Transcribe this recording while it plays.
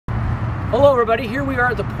Hello everybody, here we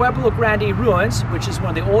are at the Pueblo Grande ruins, which is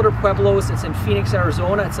one of the older pueblos. It's in Phoenix,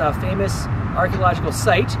 Arizona. It's a famous archaeological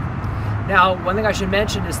site. Now, one thing I should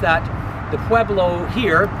mention is that the Pueblo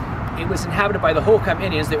here, it was inhabited by the Hohokam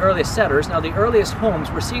Indians, the earliest settlers. Now the earliest homes,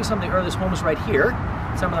 we're seeing some of the earliest homes right here.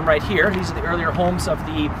 Some of them right here. These are the earlier homes of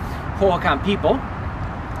the Hohokam people.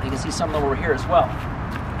 You can see some of them over here as well.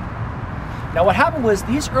 Now what happened was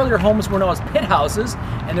these earlier homes were known as pit houses,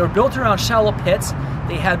 and they were built around shallow pits.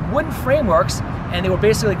 They had wooden frameworks, and they were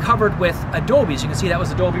basically covered with adobe. As you can see, that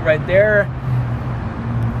was adobe right there.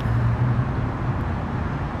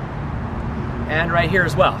 And right here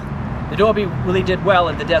as well. The adobe really did well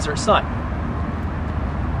in the desert sun.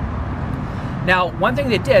 Now, one thing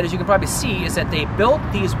they did, as you can probably see, is that they built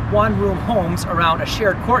these one-room homes around a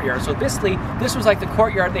shared courtyard. So basically, this was like the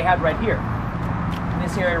courtyard they had right here, in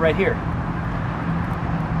this area right here.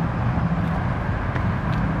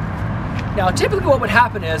 Now, typically what would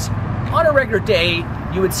happen is, on a regular day,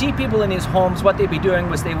 you would see people in these homes. What they'd be doing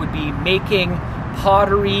was they would be making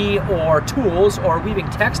pottery or tools or weaving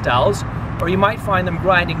textiles, or you might find them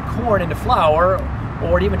grinding corn into flour,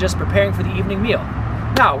 or even just preparing for the evening meal.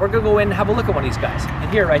 Now, we're going to go in and have a look at one of these guys. And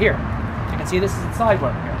here, right here, you can see this is inside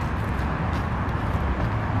one here.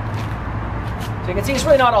 So you can see it's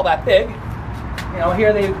really not all that big. You know,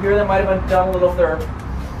 here they might have done a little of their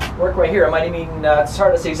work right here. I mean, it's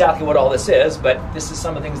hard to say exactly what all this is, but this is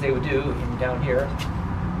some of the things they would do down here.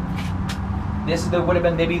 This would have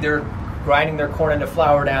been maybe they're grinding their corn into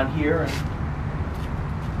flour down here.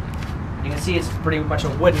 And you can see it's pretty much a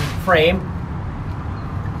wooden frame.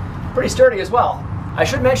 Pretty sturdy as well. I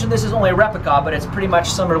should mention this is only a replica, but it's pretty much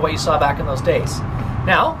similar to what you saw back in those days.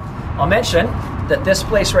 Now, I'll mention that this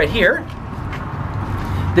place right here,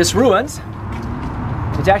 this ruins,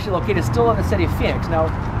 is actually located still in the city of Phoenix.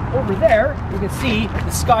 Now, over there, you can see the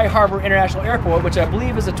Sky Harbor International Airport, which I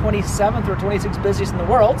believe is the 27th or 26th busiest in the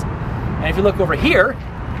world. And if you look over here,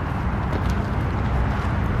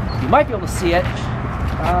 you might be able to see it.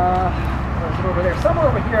 Where is it over there? Somewhere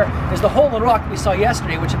over here is the hole in the rock we saw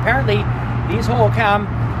yesterday, which apparently these Hohokam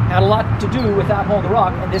had a lot to do with that hole in the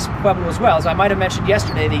rock and this Pueblo as well. As I might have mentioned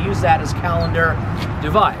yesterday, they used that as calendar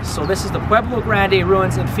device. So this is the Pueblo Grande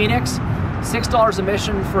ruins in Phoenix. $6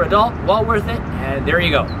 admission for adult, well worth it, and there you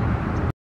go.